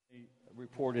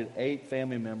reported 8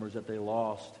 family members that they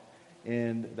lost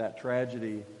in that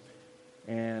tragedy.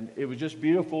 And it was just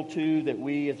beautiful, too, that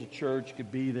we as a church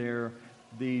could be there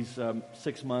these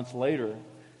 6 months later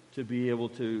to be able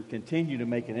to continue to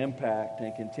make an impact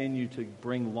and continue to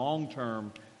bring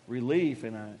long-term relief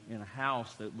in a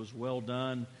house that was well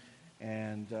done.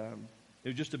 And it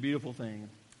was just a beautiful thing.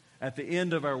 At the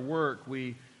end of our work,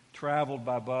 we traveled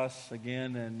by bus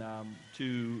again and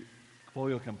to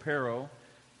Pollo Campero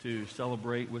to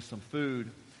celebrate with some food.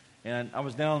 And I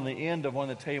was down on the end of one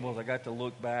of the tables. I got to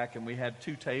look back, and we had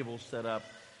 2 tables set up.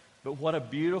 But what a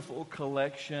beautiful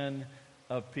collection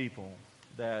of people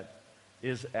that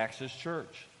is Access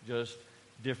Church. Just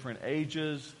different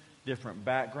ages, different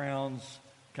backgrounds,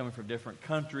 coming from different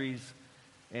countries,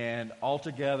 and all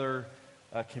together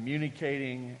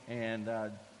communicating and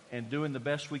doing the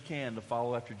best we can to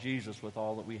follow after Jesus with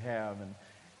all that we have.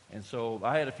 And so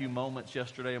I had a few moments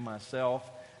yesterday myself,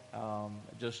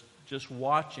 just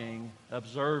watching,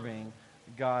 observing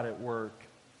God at work.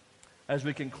 As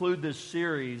we conclude this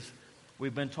series,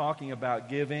 we've been talking about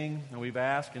giving, and we've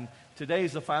asked, and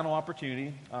today's the final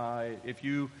opportunity. If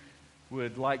you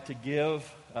would like to give,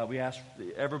 we ask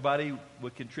everybody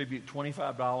would contribute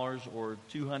 $25 or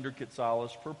 200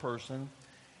 quetzales per person,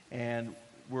 and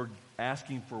we're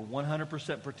asking for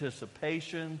 100%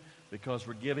 participation because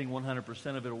we're giving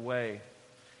 100% of it away.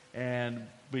 And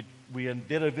we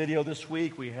did a video this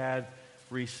week. We had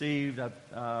received,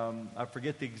 I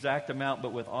forget the exact amount,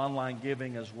 but with online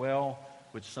giving as well,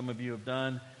 which some of you have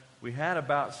done, we had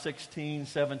about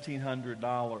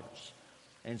 $1,700.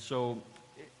 And so,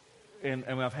 and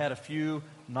I've had a few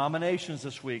nominations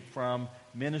this week from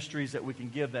ministries that we can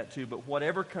give that to. But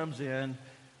whatever comes in,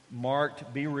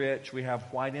 marked Be Rich. We have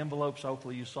white envelopes.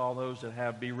 Hopefully you saw those that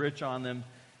have Be Rich on them.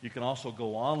 You can also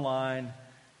go online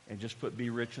and just put Be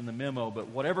Rich in the memo. But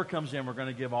whatever comes in, we're going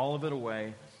to give all of it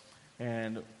away.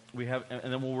 And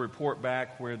then we'll report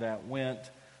back where that went.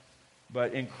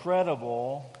 But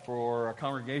incredible for a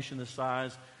congregation this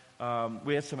size.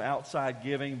 We had some outside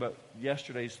giving, but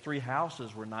yesterday's 3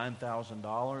 houses were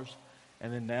 $9,000.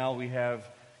 And then now we have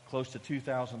close to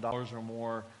 $2,000 or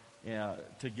more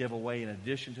to give away in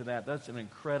addition to that. That's an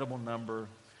incredible number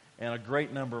and a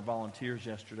great number of volunteers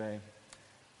yesterday.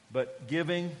 But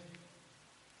giving,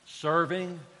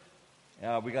 serving,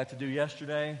 we got to do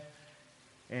yesterday.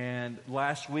 And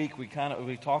last week we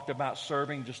talked about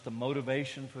serving, just the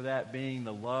motivation for that being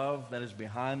the love that is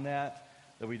behind that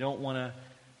we don't want to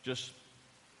just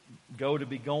go to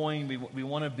be going. We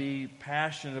want to be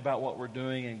passionate about what we're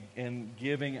doing and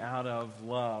giving out of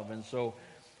love. And so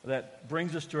that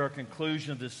brings us to our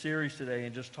conclusion of this series today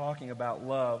and just talking about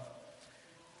love.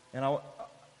 And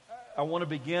I want to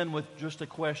begin with just a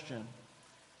question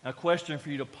for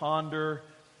you to ponder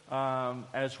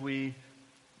as we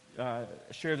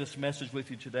share this message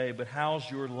with you today. But how's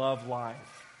your love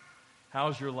life?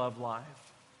 How's your love life?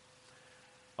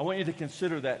 I want you to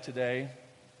consider that today.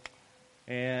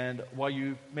 And while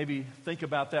you maybe think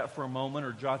about that for a moment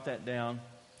or jot that down,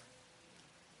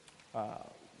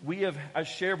 I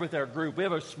shared with our group, we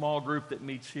have a small group that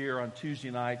meets here on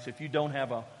Tuesday nights. If you don't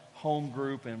have a home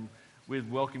group, and we'd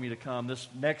welcome you to come. This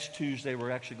next Tuesday,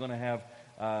 we're actually going to have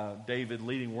David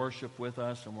leading worship with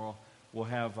us, and we'll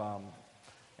have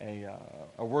a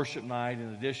worship night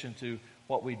in addition to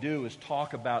what we do is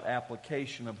talk about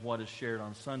application of what is shared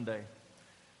on Sunday.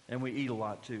 And we eat a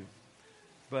lot too.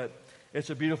 But it's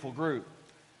a beautiful group.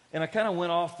 And I kind of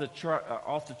went off the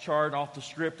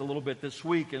script a little bit this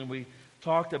week, and we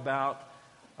talked about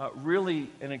really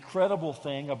an incredible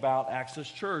thing about Access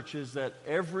Church is that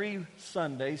every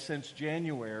Sunday since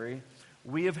January,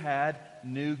 we have had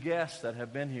new guests that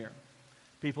have been here.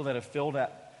 People that have filled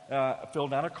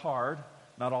out a card.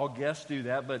 Not all guests do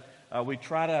that, but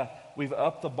we've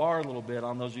upped the bar a little bit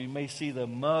on those. You may see the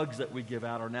mugs that we give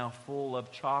out are now full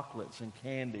of chocolates and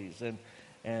candies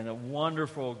and a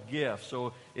wonderful gift.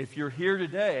 So if you're here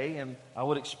today, and I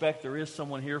would expect there is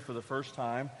someone here for the first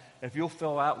time, if you'll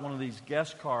fill out one of these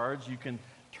guest cards, you can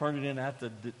turn it in at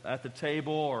the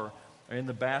table or in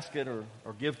the basket or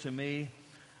give to me.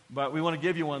 But we want to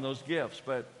give you one of those gifts.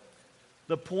 But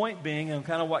the point being, and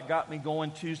kind of what got me going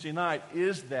Tuesday night,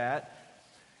 is that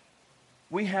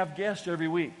we have guests every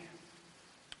week.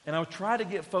 And I would try to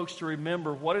get folks to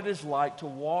remember what it is like to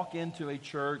walk into a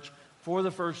church for the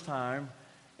first time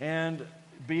and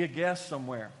be a guest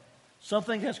somewhere.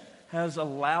 Something has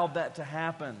allowed that to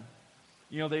happen.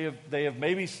 You know, they have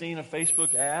maybe seen a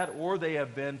Facebook ad, or they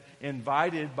have been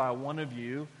invited by one of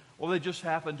you, or they just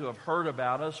happen to have heard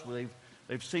about us.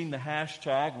 They've seen the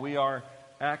hashtag We Are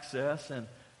Access, and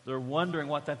they're wondering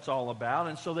what that's all about,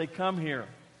 and so they come here.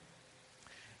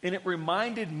 And it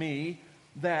reminded me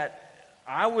that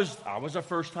I was a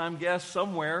first-time guest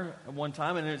somewhere at one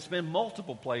time, and it's been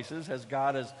multiple places as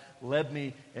God has led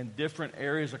me in different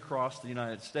areas across the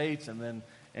United States and then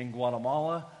in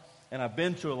Guatemala. And I've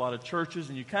been to a lot of churches,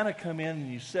 and you kind of come in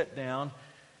and you sit down,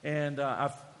 and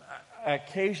I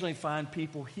occasionally find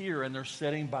people here, and they're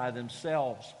sitting by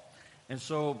themselves. And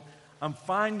so I'm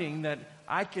finding that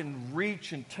I can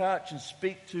reach and touch and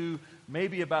speak to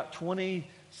maybe about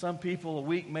 20-some people a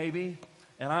week maybe.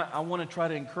 And I want to try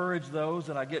to encourage those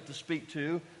that I get to speak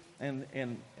to and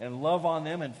love on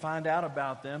them and find out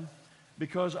about them,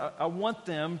 because I want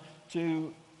them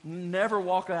to never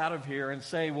walk out of here and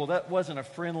say, well, that wasn't a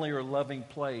friendly or loving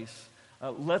place.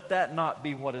 Let that not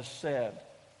be what is said.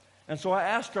 And so I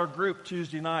asked our group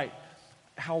Tuesday night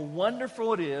how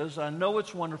wonderful it is. I know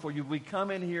it's wonderful. We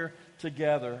come in here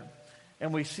together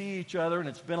and we see each other, and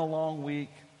it's been a long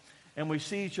week, and we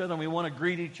see each other and we want to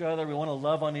greet each other. We want to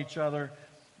love on each other.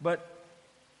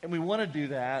 And we want to do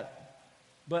that,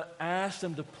 but I ask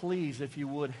them to please, if you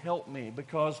would, help me,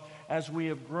 because as we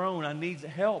have grown, I need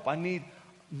help. I need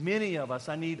many of us,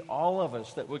 I need all of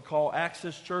us that would call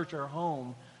Access Church our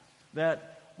home,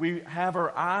 that we have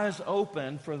our eyes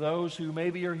open for those who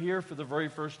maybe are here for the very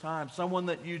first time, someone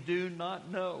that you do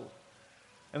not know,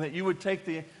 and that you would take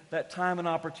that time and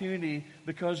opportunity,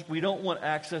 because we don't want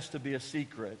Access to be a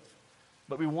secret.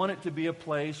 But we want it to be a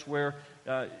place where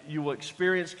you will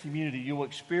experience community. You will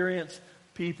experience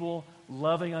people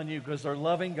loving on you because they're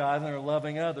loving God and they're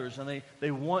loving others. And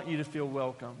they want you to feel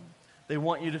welcome. They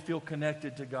want you to feel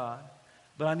connected to God.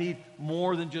 But I need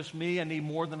more than just me. I need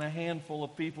more than a handful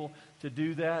of people to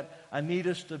do that. I need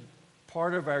us to,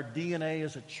 part of our DNA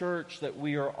as a church, that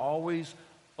we are always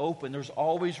open. There's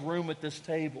always room at this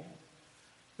table.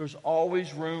 There's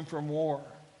always room for more.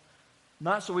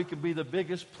 Not so we can be the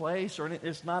biggest place, or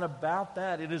it's not about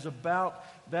that. It is about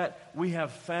that we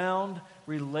have found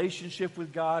relationship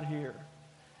with God here.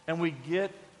 And we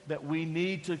get that we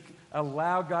need to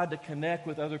allow God to connect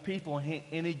with other people.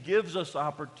 And He gives us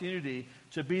opportunity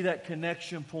to be that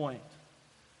connection point.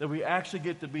 That we actually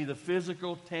get to be the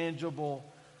physical, tangible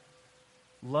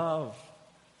love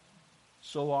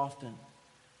so often.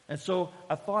 And so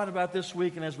I thought about this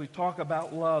week, and as we talk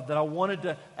about love, that I wanted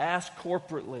to ask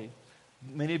corporately.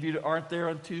 Many of you aren't there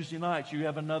on Tuesday nights. You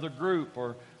have another group,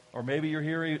 or maybe you're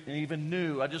here even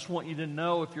new. I just want you to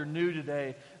know, if you're new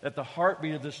today, that the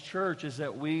heartbeat of this church is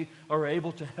that we are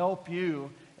able to help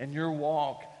you in your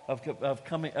walk of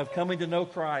coming to know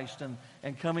Christ and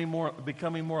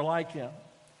becoming more like Him.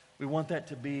 We want that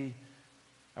to be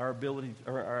our ability,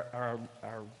 or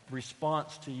our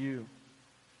response to you.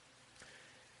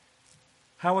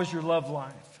 How is your love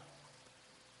life?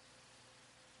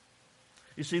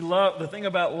 You see, love, the thing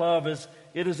about love is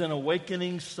it is an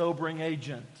awakening, sobering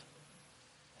agent.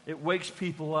 It wakes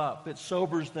people up. It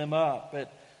sobers them up. It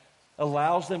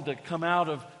allows them to come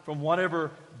out from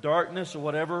whatever darkness or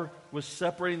whatever was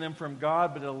separating them from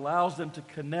God, but it allows them to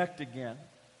connect again.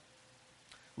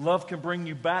 Love can bring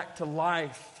you back to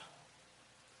life,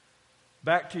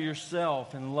 back to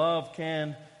yourself, and love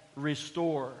can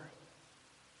restore.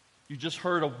 You just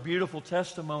heard a beautiful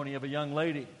testimony of a young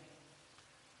lady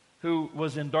who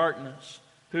was in darkness,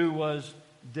 who was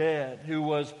dead, who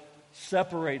was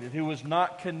separated, who was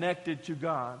not connected to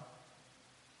God,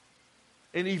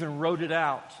 and even wrote it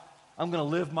out. I'm going to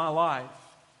live my life,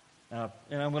 and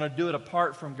I'm going to do it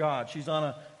apart from God. She's on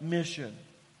a mission.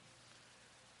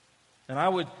 And I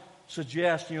would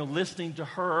suggest, listening to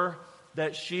her,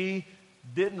 that she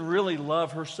didn't really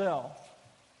love herself.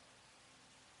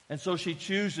 And so she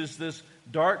chooses this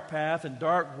dark path and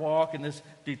dark walk, and this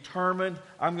determined,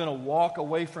 I'm going to walk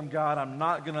away from God. I'm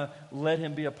not going to let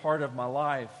Him be a part of my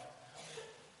life.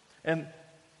 And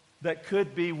that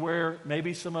could be where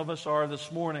maybe some of us are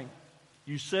this morning.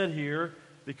 You sit here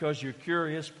because you're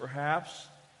curious, perhaps.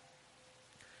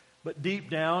 But deep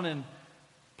down, in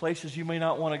places you may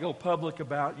not want to go public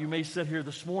about, you may sit here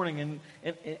this morning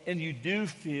and you do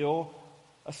feel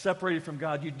separated from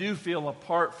God. You do feel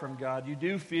apart from God. You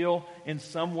do feel in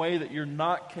some way that you're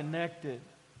not connected.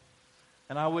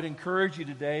 And I would encourage you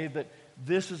today that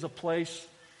this is a place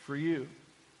for you.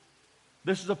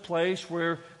 This is a place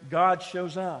where God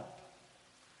shows up.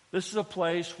 This is a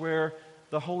place where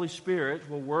the Holy Spirit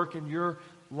will work in your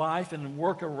life and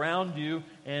work around you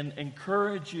and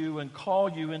encourage you and call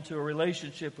you into a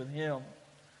relationship with Him.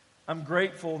 I'm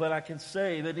grateful that I can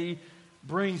say that He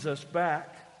brings us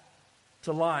back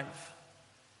to life.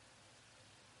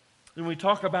 When we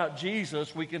talk about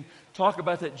Jesus, we can talk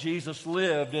about that Jesus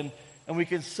lived, and we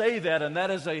can say that, and that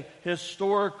is a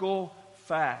historical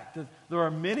fact. There are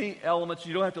many elements.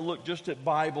 You don't have to look just at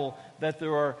Bible, that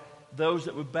there are those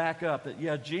that would back up that,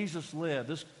 yeah, Jesus lived.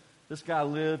 This guy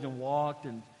lived and walked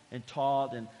and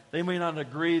taught, and they may not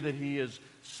agree that he is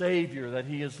Savior, that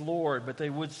he is Lord, but they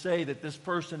would say that this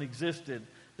person existed,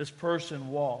 this person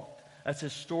walked. That's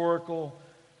historical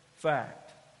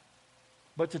fact.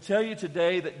 But to tell you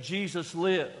today that Jesus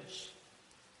lives,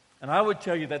 and I would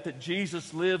tell you that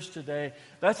Jesus lives today,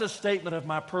 that's a statement of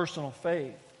my personal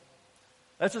faith.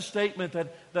 That's a statement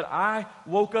that I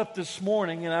woke up this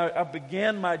morning and I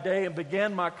began my day and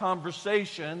began my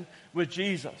conversation with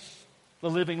Jesus, the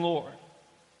living Lord.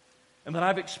 And that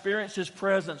I've experienced His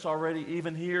presence already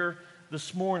even here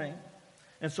this morning.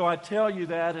 And so I tell you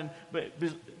that, and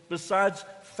besides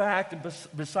fact and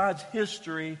besides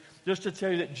history, just to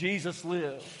tell you that Jesus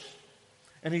lives.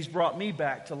 And He's brought me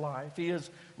back to life. He has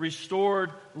restored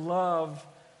love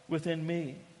within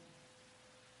me.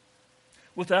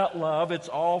 Without love, it's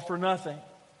all for nothing.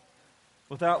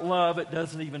 Without love, it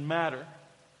doesn't even matter.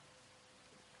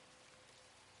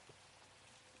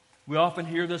 We often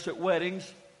hear this at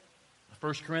weddings.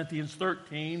 1 Corinthians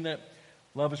 13, that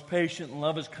love is patient and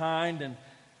love is kind. And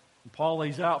Paul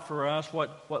lays out for us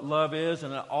what love is,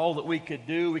 and all that we could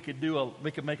do. We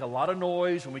could make a lot of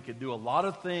noise, and we could do a lot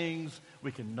of things.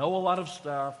 We can know a lot of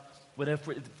stuff. But if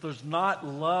there's not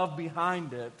love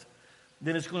behind it,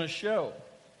 then it's going to show.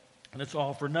 And it's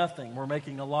all for nothing. We're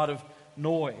making a lot of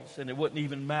noise, and it wouldn't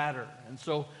even matter. And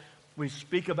so we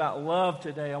speak about love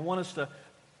today. I want us to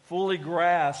fully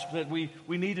grasp that we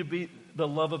need to be the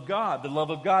love of God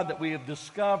that we have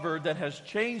discovered that has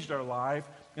changed our life.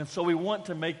 And so we want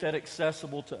to make that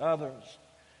accessible to others.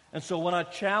 And so when I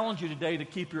challenge you today to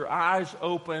keep your eyes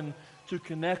open to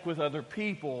connect with other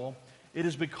people, it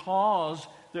is because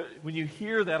when you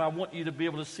hear that, I want you to be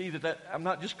able to see that I'm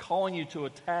not just calling you to a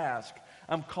task.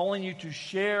 I'm calling you to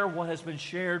share what has been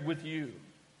shared with you.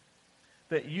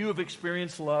 That you have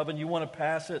experienced love and you want to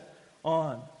pass it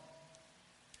on.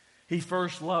 He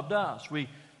first loved us. We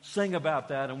sing about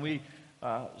that, and we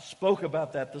spoke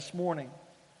about that this morning.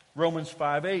 Romans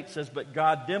 5:8 says, "But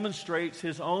God demonstrates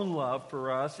His own love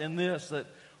for us in this, that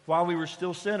while we were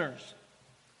still sinners,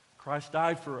 Christ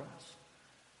died for us.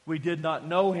 We did not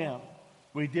know Him.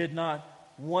 We did not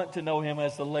want to know Him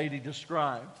as the lady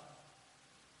described.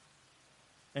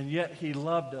 And yet He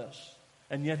loved us,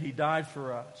 and yet He died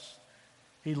for us.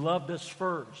 He loved us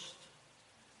first.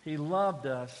 He loved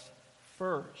us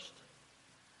first."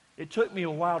 It took me a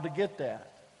while to get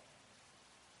that.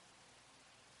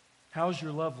 How's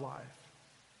your love life?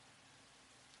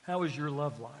 How is your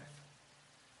love life?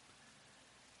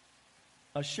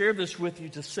 I share this with you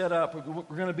to set up. We're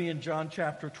going to be in John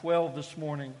chapter 12 this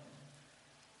morning.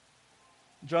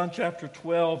 John chapter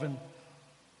 12, and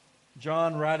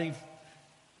John writing,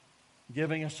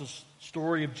 giving us a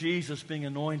story of Jesus being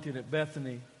anointed at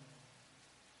Bethany.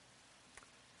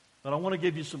 But I want to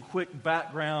give you some quick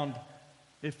background,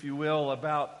 if you will,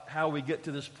 about how we get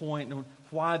to this point and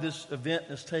why this event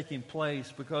is taking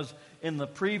place. Because in the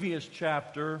previous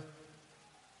chapter,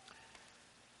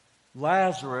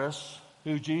 Lazarus,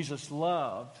 who Jesus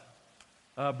loved,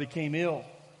 became ill.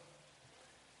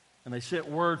 And they sent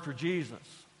word for Jesus.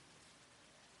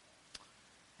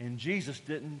 And Jesus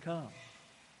didn't come.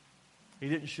 He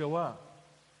didn't show up.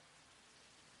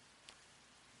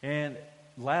 And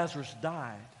Lazarus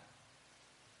died.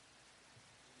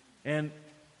 And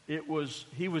he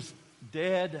was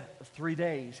dead 3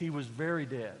 days. He was very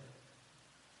dead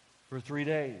for 3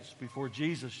 days before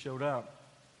Jesus showed up.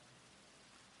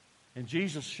 And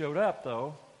Jesus showed up,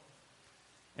 though,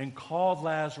 and called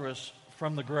Lazarus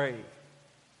from the grave.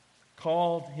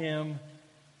 Called him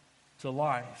to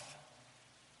life.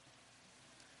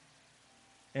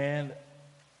 And,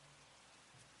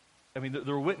 I mean, there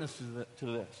were witnesses to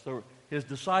this. His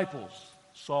disciples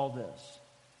saw this.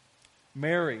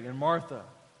 Mary and Martha,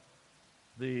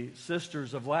 the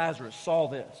sisters of Lazarus, saw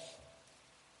this.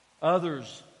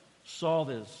 Others saw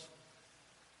this.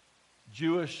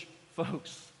 Jewish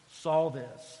folks saw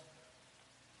this.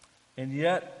 And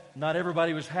yet, not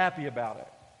everybody was happy about it.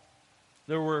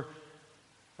 There were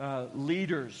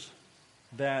leaders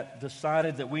that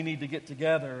decided that we need to get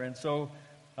together. And so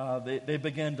they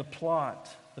began to plot,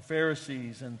 the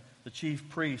Pharisees and the chief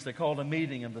priests. They called a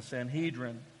meeting of the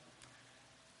Sanhedrin.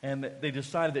 And they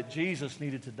decided that Jesus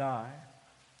needed to die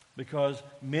because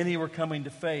many were coming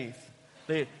to faith.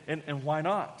 And why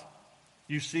not?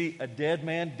 You see a dead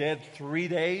man, dead 3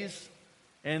 days,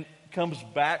 and comes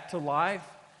back to life,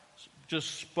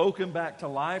 just spoken back to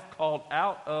life, called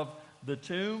out of the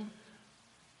tomb.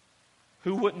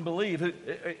 Who wouldn't believe?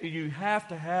 You have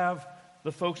to have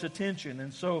the folks' attention.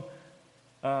 And so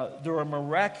there are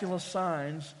miraculous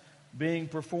signs being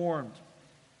performed.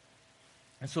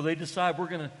 And so they decide we're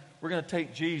going to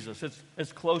take Jesus.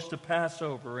 It's close to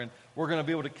Passover, and we're going to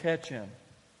be able to catch him.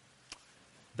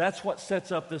 That's what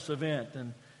sets up this event.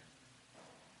 And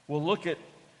we'll look at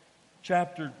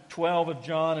chapter 12 of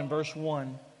John and verse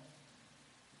 1.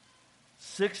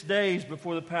 6 days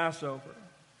before the Passover,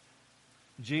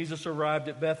 Jesus arrived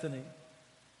at Bethany,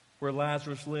 where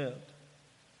Lazarus lived,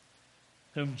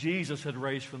 whom Jesus had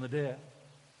raised from the dead.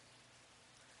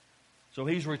 So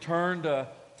he's returned to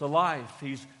life.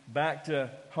 He's back to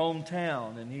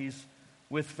hometown, and he's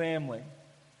with family.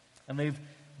 And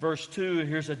verse 2,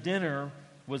 here a dinner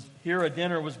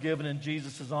was given in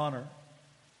Jesus' honor.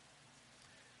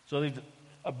 So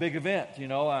a big event,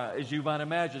 as you might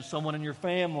imagine, someone in your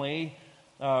family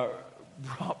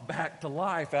brought back to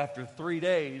life after 3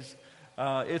 days.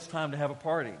 It's time to have a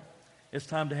party. It's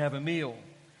time to have a meal.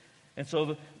 And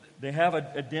so they have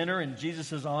a dinner in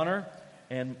Jesus' honor,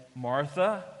 and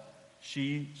Martha,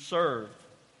 she served.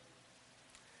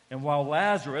 And while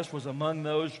Lazarus was among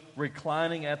those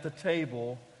reclining at the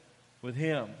table with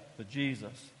him, with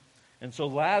Jesus. And so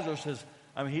Lazarus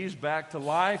he's back to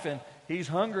life, and he's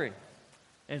hungry.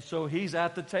 And so he's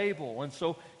at the table. And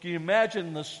so can you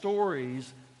imagine the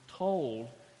stories told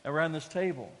around this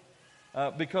table?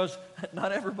 Because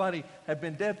not everybody had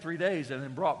been dead 3 days and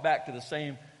then brought back to the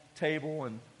same table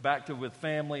and back to with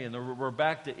family, and we're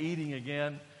back to eating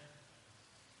again.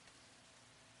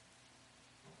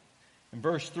 In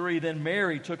verse 3, then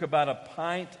Mary took about a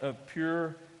pint of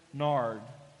pure nard,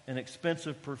 an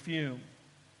expensive perfume.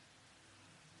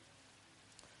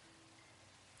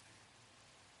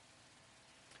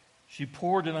 She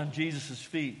poured it on Jesus'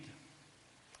 feet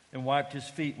and wiped his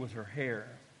feet with her hair.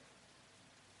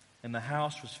 And the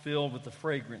house was filled with the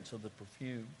fragrance of the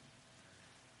perfume.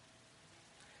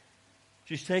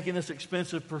 She's taking this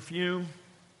expensive perfume,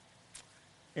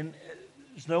 and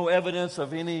there's no evidence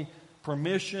of any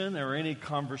permission or any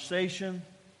conversation.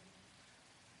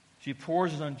 She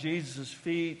pours it on Jesus'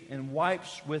 feet and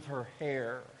wipes with her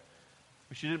hair.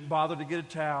 She didn't bother to get a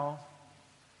towel,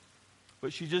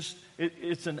 but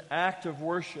it's an act of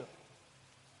worship.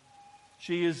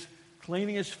 She is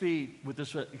cleaning his feet with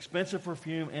this expensive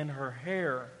perfume in her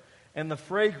hair, and the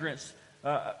fragrance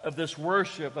of this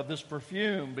worship, of this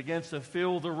perfume, begins to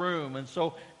fill the room. And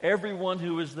so everyone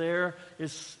who is there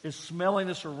is smelling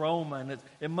this aroma, and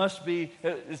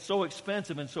it's so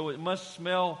expensive, and so it must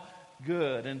smell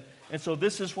good. And so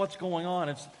this is what's going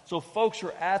on. So folks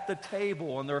are at the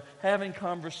table, and they're having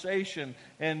conversation,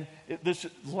 and this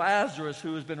Lazarus,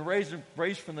 who has been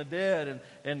raised from the dead,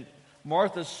 and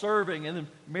Martha's serving, and then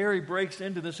Mary breaks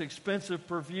into this expensive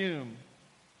perfume.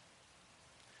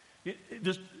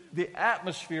 Just the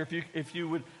atmosphere, if you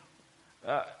would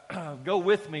go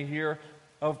with me here,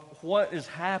 of what is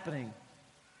happening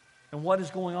and what is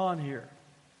going on here.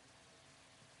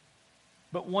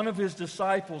 But one of his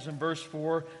disciples, in verse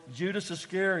 4, Judas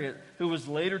Iscariot, who was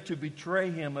later to betray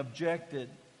him, objected.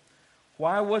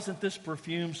 Why wasn't this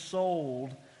perfume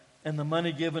sold and the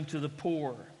money given to the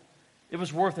poor? It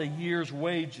was worth a year's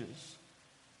wages.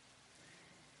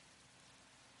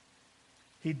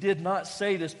 He did not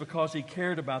say this because he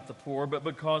cared about the poor, but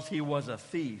because he was a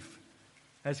thief.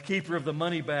 As keeper of the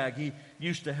money bag, he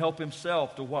used to help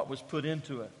himself to what was put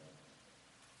into it.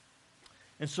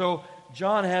 And so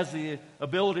John has the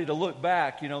ability to look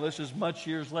back. This is much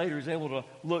years later. He's able to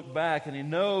look back, and he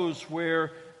knows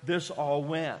where this all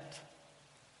went.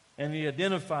 And he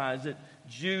identifies that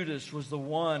Judas was the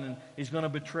one, and he's going to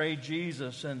betray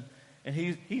Jesus. And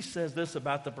he says this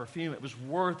about the perfume. It was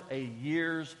worth a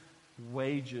year's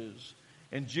wages.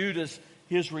 And Judas,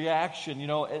 his reaction,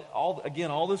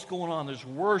 all this going on, there's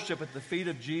worship at the feet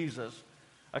of Jesus,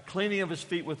 a cleaning of his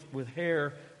feet with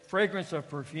hair, fragrance of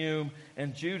perfume,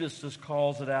 and Judas just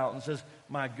calls it out and says,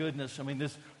 my goodness,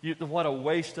 what a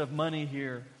waste of money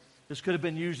here. This could have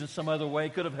been used in some other way,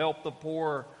 could have helped the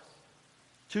poor.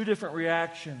 Two different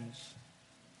reactions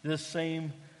to this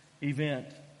same event.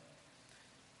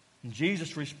 And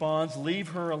Jesus responds, leave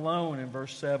her alone, in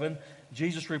verse 7.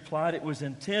 Jesus replied, it was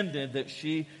intended that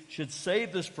she should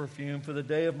save this perfume for the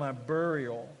day of my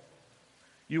burial.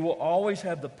 You will always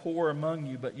have the poor among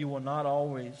you, but you will not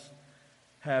always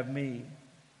have me.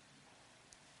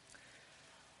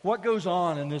 What goes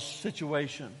on in this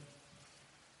situation?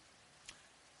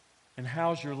 And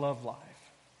how's your love life?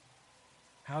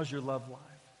 How's your love life?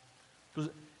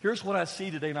 Because here's what I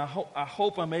see today, and I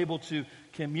hope I'm able to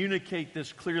communicate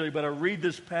this clearly, but I read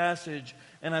this passage,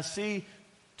 and I see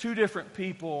two different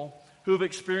people who have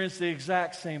experienced the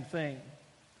exact same thing.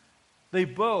 They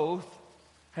both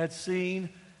had seen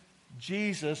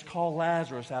Jesus called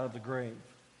Lazarus out of the grave.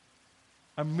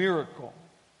 A miracle.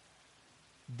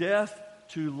 Death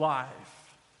to life.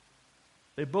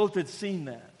 They both had seen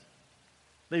that.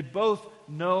 They both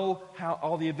know how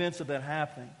all the events of that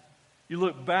happening. You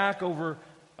look back over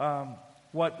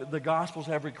what the Gospels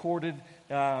have recorded,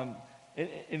 and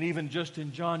even just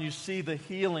in John, you see the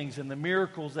healings and the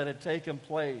miracles that had taken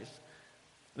place.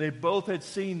 They both had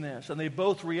seen this, and they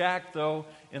both react, though,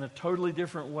 in a totally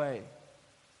different way.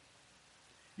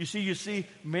 You see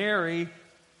Mary,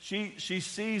 she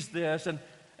sees this, and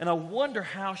I wonder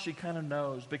how she kind of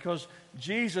knows, because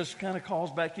Jesus kind of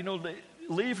calls back,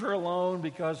 leave her alone,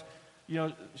 because,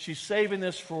 she's saving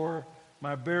this for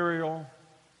my burial.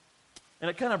 And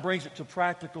it kind of brings it to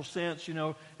practical sense.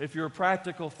 If you're a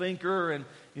practical thinker and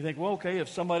you think, well, okay, if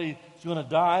somebody's going to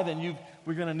die, then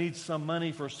we're going to need some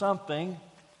money for something.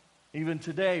 Even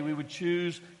today,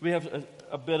 we have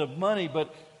a bit of money,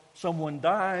 but someone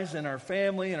dies in our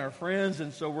family and our friends,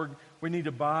 and so we need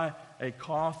to buy a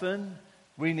coffin.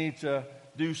 We need to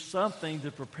do something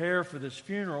to prepare for this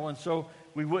funeral. And so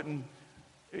we wouldn't,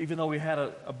 even though we had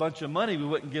a bunch of money, we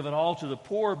wouldn't give it all to the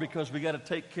poor, because we got to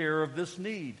take care of this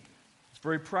need. It's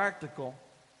very practical.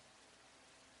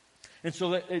 And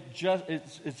so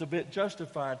it's a bit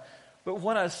justified. But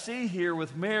what I see here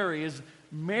with Mary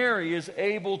is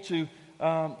able to,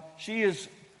 she is,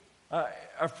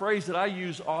 a phrase that I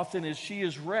use often is she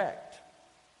is wrecked.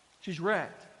 She's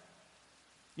wrecked.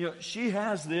 She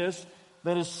has this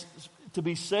that is to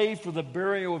be saved for the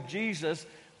burial of Jesus,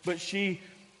 but she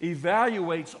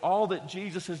evaluates all that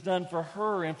Jesus has done for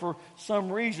her, and for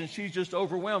some reason she's just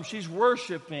overwhelmed. She's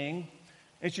worshiping,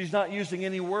 and she's not using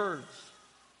any words.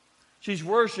 She's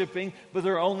worshiping, but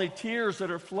there are only tears that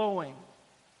are flowing.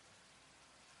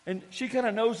 And she kind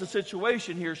of knows the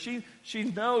situation here. She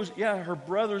knows, her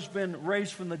brother's been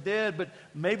raised from the dead, but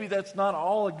maybe that's not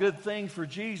all a good thing for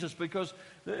Jesus, because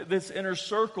this inner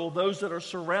circle, those that are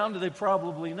surrounded, they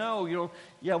probably know,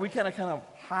 we kind of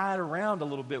hide around a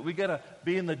little bit. We got to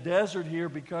be in the desert here,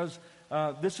 because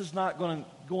this is not going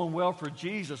well for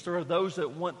Jesus. There are those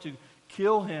that want to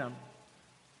kill him.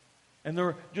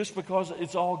 And just because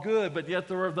it's all good, but yet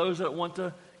there are those that want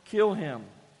to kill him.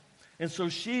 And so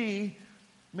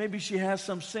maybe she has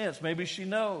some sense. Maybe she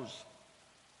knows.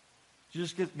 She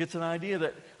just gets an idea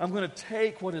that I'm going to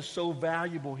take what is so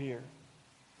valuable here.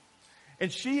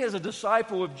 And she, as a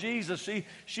disciple of Jesus,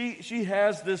 she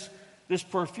has this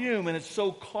perfume, and it's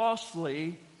so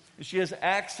costly, and she has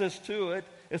access to it.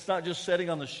 It's not just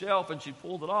sitting on the shelf and she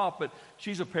pulled it off, but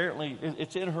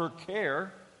it's in her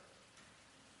care.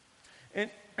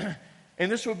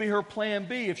 And this would be her plan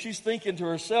B. If she's thinking to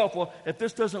herself, well, if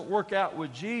this doesn't work out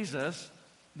with Jesus,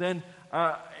 then,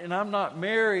 and I'm not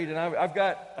married, and I've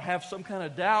got to have some kind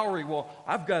of dowry, well,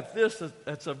 I've got this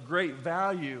that's of great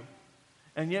value.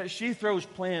 And yet she throws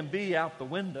plan B out the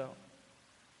window.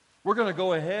 We're going to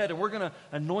go ahead and we're going to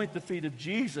anoint the feet of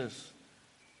Jesus.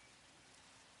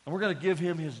 And we're going to give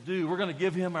him his due. We're going to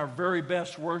give him our very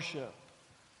best worship.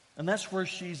 And that's where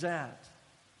she's at.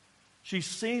 She's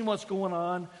seen what's going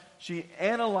on. She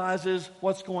analyzes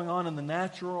what's going on in the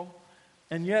natural.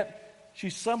 And yet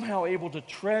she's somehow able to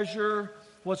treasure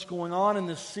what's going on in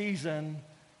this season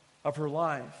of her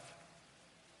life.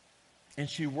 And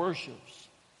she worships.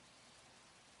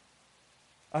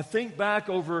 I think back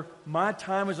over my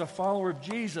time as a follower of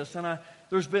Jesus, and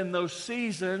there's been those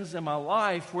seasons in my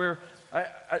life where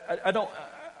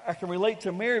I can relate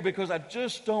to Mary, because I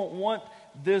just don't want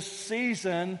this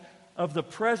season of the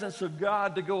presence of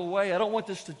God to go away. I don't want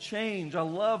this to change. I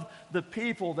love the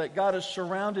people that God has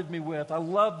surrounded me with. I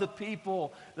love the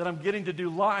people that I'm getting to do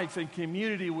life and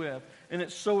community with, and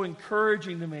it's so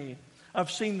encouraging to me.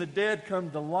 I've seen the dead come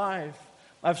to life.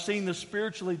 I've seen the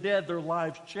spiritually dead, their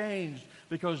lives changed,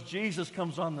 because Jesus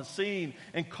comes on the scene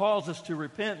and calls us to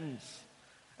repentance.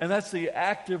 And that's the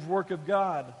active work of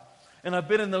God. And I've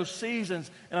been in those seasons,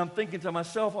 and I'm thinking to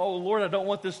myself, oh, Lord, I don't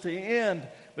want this to end,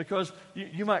 because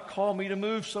you might call me to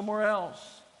move somewhere else.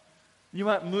 You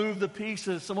might move the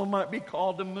pieces. Someone might be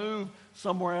called to move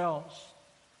somewhere else.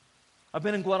 I've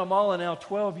been in Guatemala now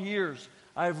 12 years.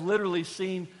 I've literally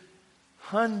seen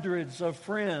hundreds of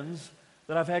friends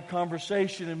that I've had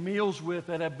conversation and meals with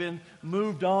that have been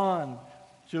moved on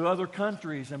to other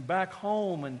countries and back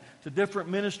home and to different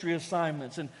ministry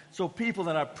assignments. And so people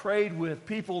that I prayed with,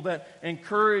 people that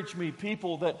encouraged me,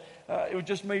 people that it was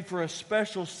just made for a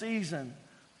special season.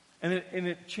 And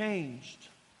it changed.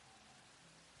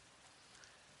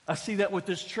 I see that with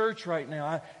this church right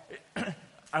now.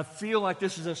 I feel like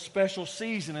this is a special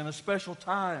season and a special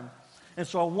time. And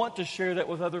so I want to share that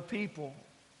with other people.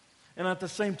 And at the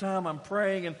same time, I'm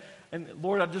praying, and And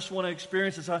Lord, I just want to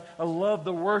experience this. I love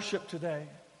the worship today.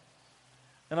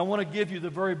 And I want to give you the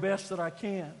very best that I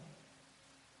can.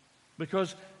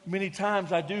 Because many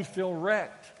times I do feel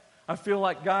wrecked. I feel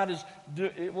like God is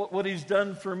what He's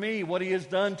done for me, what He has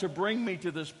done to bring me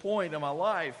to this point in my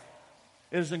life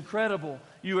is incredible.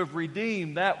 You have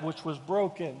redeemed that which was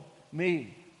broken,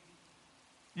 me.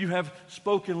 You have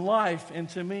spoken life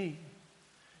into me.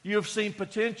 You have seen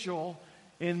potential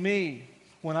in me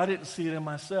when I didn't see it in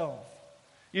myself.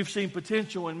 You've seen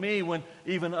potential in me when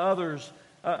even others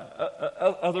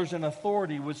in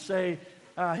authority would say,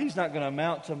 he's not going to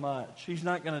amount to much. He's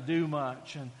not going to do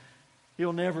much, and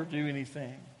he'll never do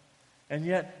anything. And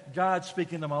yet, God's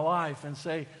speaking to my life and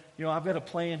say, I've got a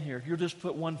plan here. If you'll just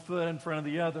put one foot in front of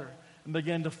the other and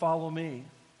begin to follow me,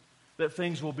 that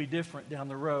things will be different down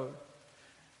the road.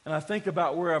 And I think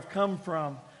about where I've come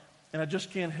from, and I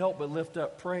just can't help but lift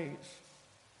up praise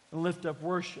and lift up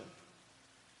worship.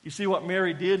 You see what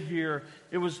Mary did here,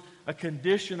 it was a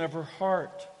condition of her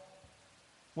heart.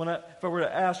 If I were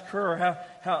to ask her,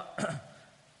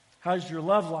 how's your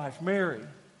love life, Mary?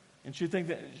 And she'd think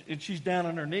that, and she's down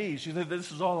on her knees. She'd think,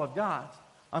 this is all I've got.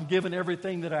 I'm giving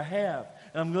everything that I have.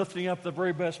 And I'm lifting up the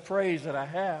very best praise that I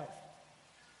have.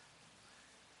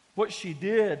 What she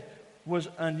did was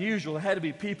unusual. There had to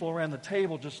be people around the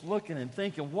table just looking and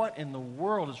thinking, what in the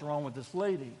world is wrong with this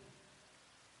lady?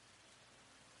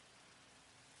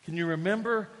 Can you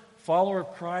remember, follower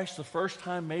of Christ, the first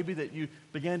time maybe that you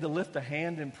began to lift a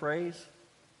hand in praise?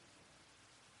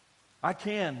 I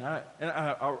can.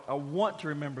 I want to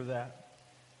remember that.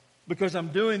 Because I'm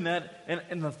doing that,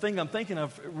 and the thing I'm thinking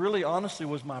of really honestly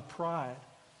was my pride.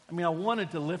 I mean, I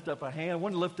wanted to lift up a hand. I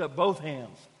wanted to lift up both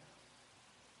hands.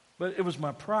 But it was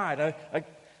my pride. I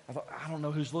thought, I don't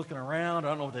know who's looking around. I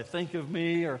don't know what they think of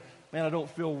me. Or, man, I don't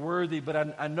feel worthy.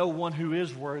 But I know one who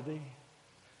is worthy.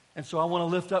 And so I want to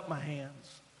lift up my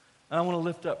hands. And I want to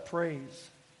lift up praise.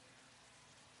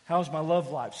 How's my love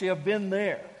life? See, I've been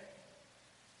there.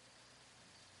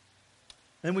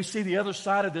 Then we see the other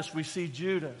side of this. We see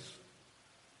Judas.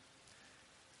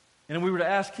 And we were to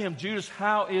ask him, Judas,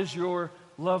 how is your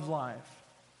love life?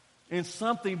 And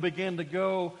something began to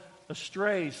go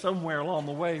astray somewhere along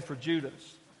the way for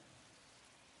Judas.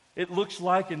 It looks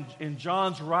like in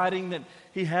John's writing that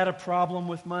he had a problem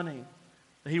with money.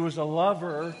 He was a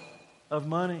lover of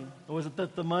money. It wasn't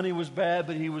that the money was bad,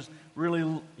 but he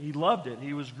loved it.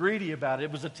 He was greedy about it.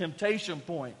 It was a temptation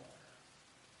point.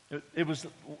 It was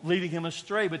leading him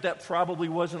astray, but that probably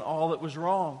wasn't all that was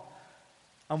wrong.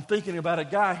 I'm thinking about a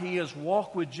guy, he has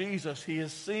walked with Jesus. He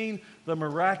has seen the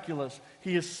miraculous.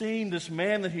 He has seen this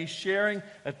man that he's sharing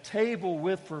a table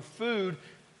with for food.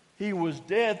 He was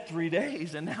dead 3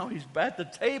 days, and now he's at the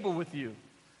table with you.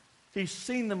 He's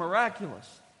seen the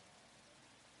miraculous.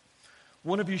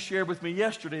 One of you shared with me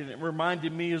yesterday, and it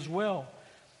reminded me as well,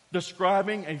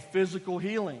 describing a physical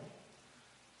healing.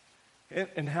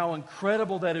 And how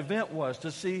incredible that event was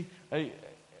to see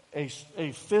a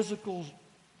physical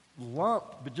lump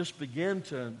but just begin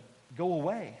to go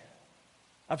away.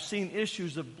 I've seen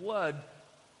issues of blood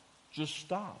just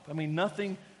stop. I mean,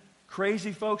 nothing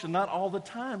crazy, folks, and not all the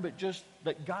time, but just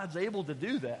that God's able to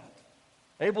do that.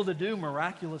 Able to do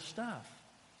miraculous stuff.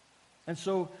 And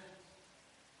so,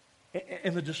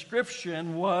 and the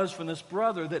description was from this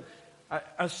brother that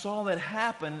I saw that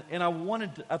happen, and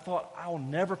I thought, I will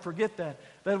never forget that.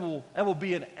 That will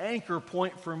be an anchor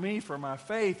point for me, for my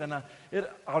faith, and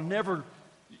I'll never,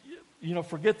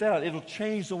 forget that. It'll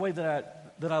change the way that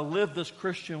I live this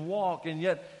Christian walk. And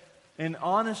yet, in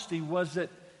honesty, was that,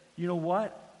 you know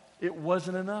what? It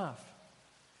wasn't enough.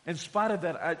 In spite of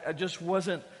that, I just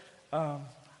wasn't. I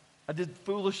did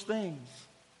foolish things.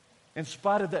 In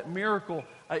spite of that miracle,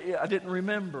 I didn't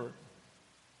remember.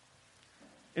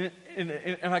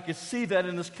 And I could see that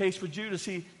in this case with Judas.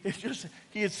 He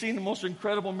had seen the most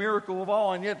incredible miracle of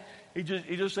all, and yet he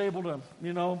just able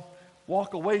to,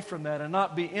 walk away from that and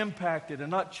not be impacted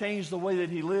and not change the way that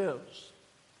he lives.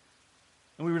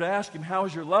 And we were to ask him, how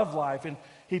is your love life? And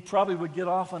he probably would get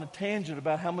off on a tangent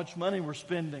about how much money we're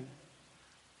spending.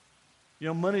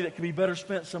 Money that could be better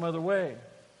spent some other way.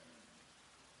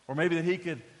 Or maybe that he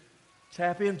could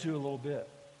tap into a little bit.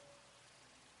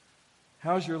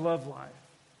 How's your love life?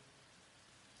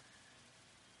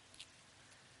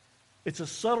 It's a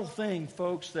subtle thing,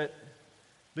 folks, that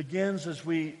begins as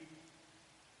we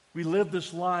live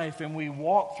this life and we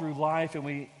walk through life and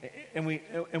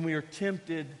we are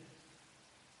tempted.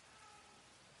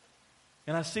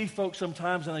 And I see folks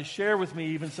sometimes, and they share with me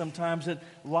even sometimes, that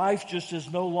life just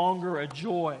is no longer a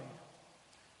joy.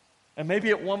 And maybe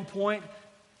at one point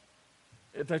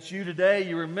If that's you today,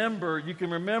 you can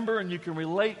remember and you can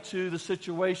relate to the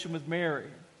situation with Mary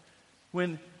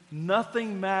when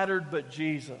nothing mattered but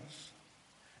Jesus.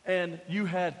 And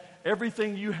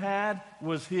everything you had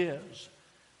was His.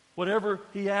 Whatever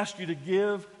He asked you to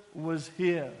give was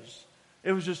His.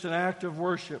 It was just an act of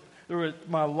worship.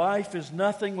 My life is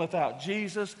nothing without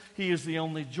Jesus. He is the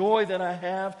only joy that I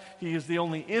have. He is the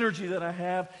only energy that I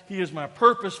have. He is my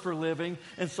purpose for living.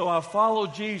 And so I follow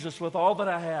Jesus with all that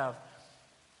I have.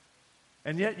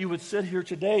 And yet you would sit here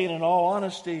today, and in all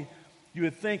honesty, you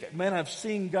would think, man, I've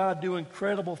seen God do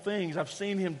incredible things. I've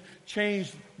seen Him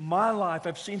change my life.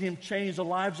 I've seen Him change the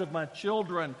lives of my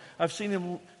children. I've seen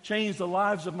Him change the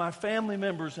lives of my family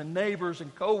members and neighbors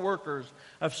and co-workers.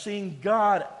 I've seen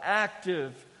God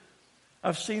active.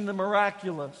 I've seen the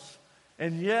miraculous.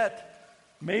 And yet,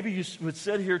 maybe you would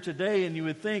sit here today and you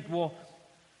would think, well,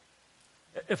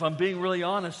 if I'm being really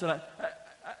honest, that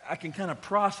I can kind of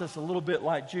process a little bit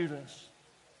like Judas.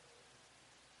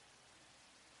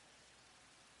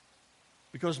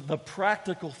 Because the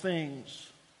practical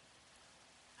things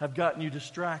have gotten you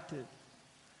distracted.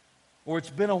 Or it's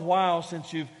been a while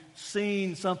since you've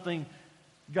seen something,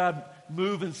 God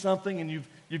move in something, and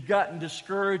you've gotten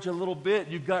discouraged a little bit.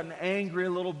 You've gotten angry a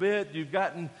little bit. You've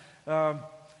gotten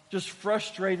just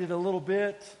frustrated a little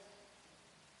bit.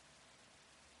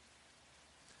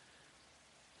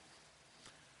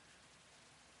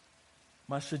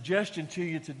 My suggestion to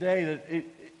you today that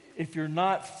if you're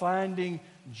not finding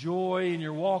joy in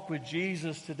your walk with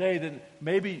Jesus today, then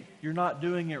maybe you're not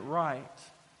doing it right.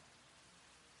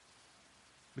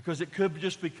 Because it could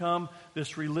just become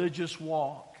this religious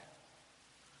walk.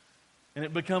 And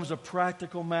it becomes a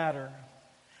practical matter.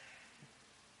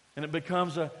 And it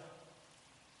becomes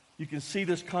you can see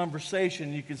this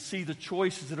conversation, you can see the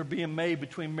choices that are being made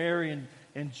between Mary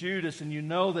and Judas, and you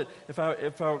know that if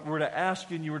I were to ask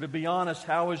you and you were to be honest,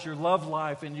 how is your love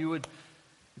life? And you would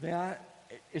think,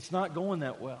 it's not going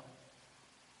that well.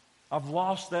 I've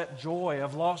lost that joy.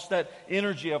 I've lost that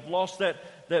energy. I've lost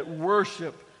that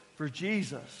worship for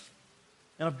Jesus.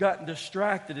 And I've gotten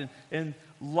distracted, and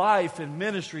life and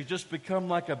ministry just become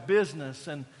like a business,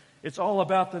 and it's all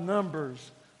about the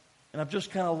numbers. And I've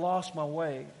just kind of lost my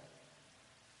way.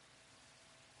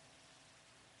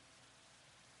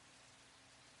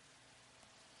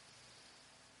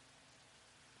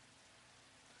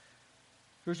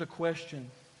 Here's a question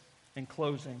in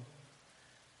closing.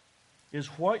 Is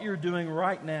what you're doing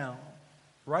right now,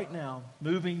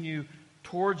 moving you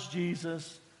towards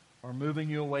Jesus or moving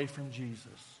you away from Jesus?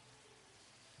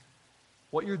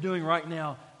 What you're doing right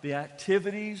now, the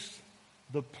activities,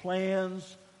 the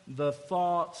plans, the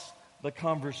thoughts, the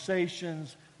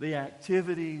conversations, the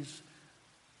activities,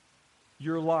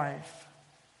 your life,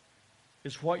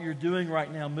 is what you're doing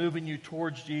right now moving you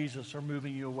towards Jesus or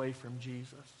moving you away from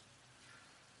Jesus?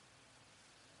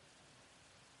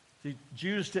 See,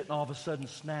 Judas didn't all of a sudden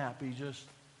snap. He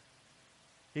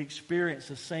experienced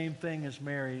the same thing as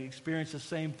Mary. He experienced the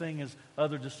same thing as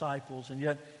other disciples, and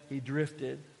yet he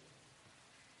drifted.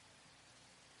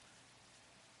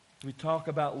 We talk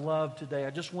about love today. I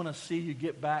just want to see you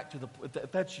get back to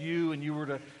if that's you and you were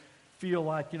to feel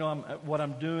like, what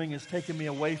I'm doing is taking me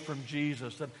away from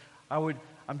Jesus, that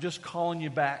I'm just calling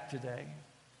you back today.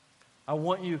 I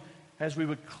want you, as we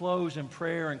would close in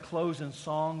prayer and close in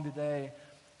song today,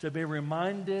 to be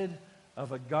reminded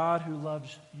of a God who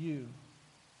loves you.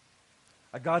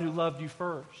 A God who loved you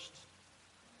first.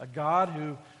 A God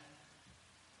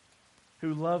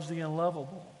who loves the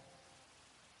unlovable.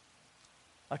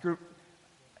 I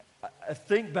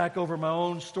think back over my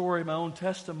own story, my own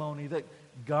testimony, that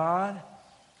God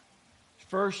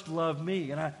first loved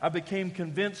me, and I became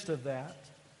convinced of that.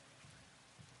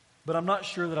 But I'm not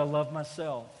sure that I love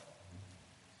myself.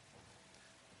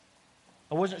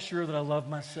 I wasn't sure that I loved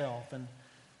myself. And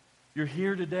you're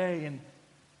here today, and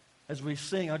as we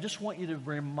sing, I just want you to be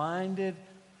reminded,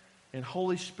 and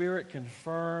Holy Spirit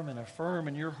confirm and affirm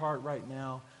in your heart right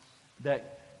now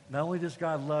that not only does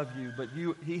God love you, but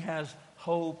He has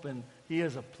hope and He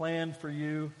has a plan for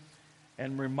you,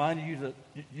 and reminding you that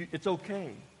it's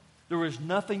okay. There is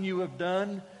nothing you have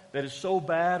done that is so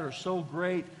bad or so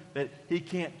great that He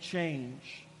can't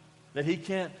change, that He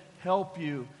can't help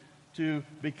you to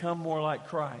become more like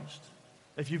Christ.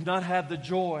 If you've not had the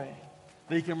joy,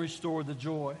 that He can restore the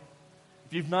joy.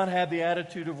 If you've not had the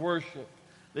attitude of worship,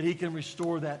 that He can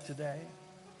restore that today.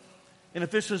 And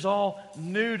if this is all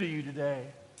new to you today,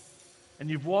 and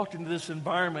you've walked into this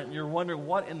environment and you're wondering,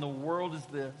 what in the world is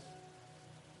this?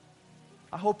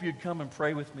 I hope you'd come and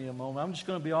pray with me a moment. I'm just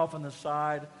going to be off on the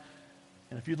side.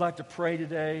 And if you'd like to pray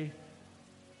today,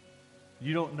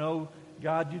 you don't know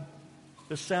God,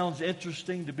 this sounds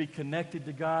interesting to be connected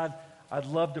to God, I'd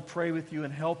love to pray with you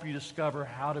and help you discover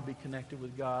how to be connected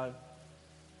with God.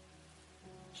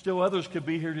 Still others could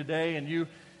be here today and you've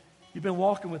been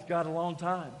walking with God a long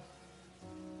time.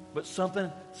 But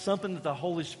something that the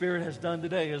Holy Spirit has done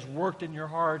today has worked in your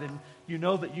heart, and you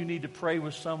know that you need to pray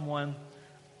with someone.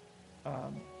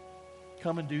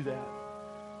 Come and do that.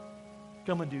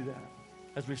 Come and do that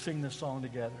as we sing this song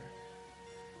together.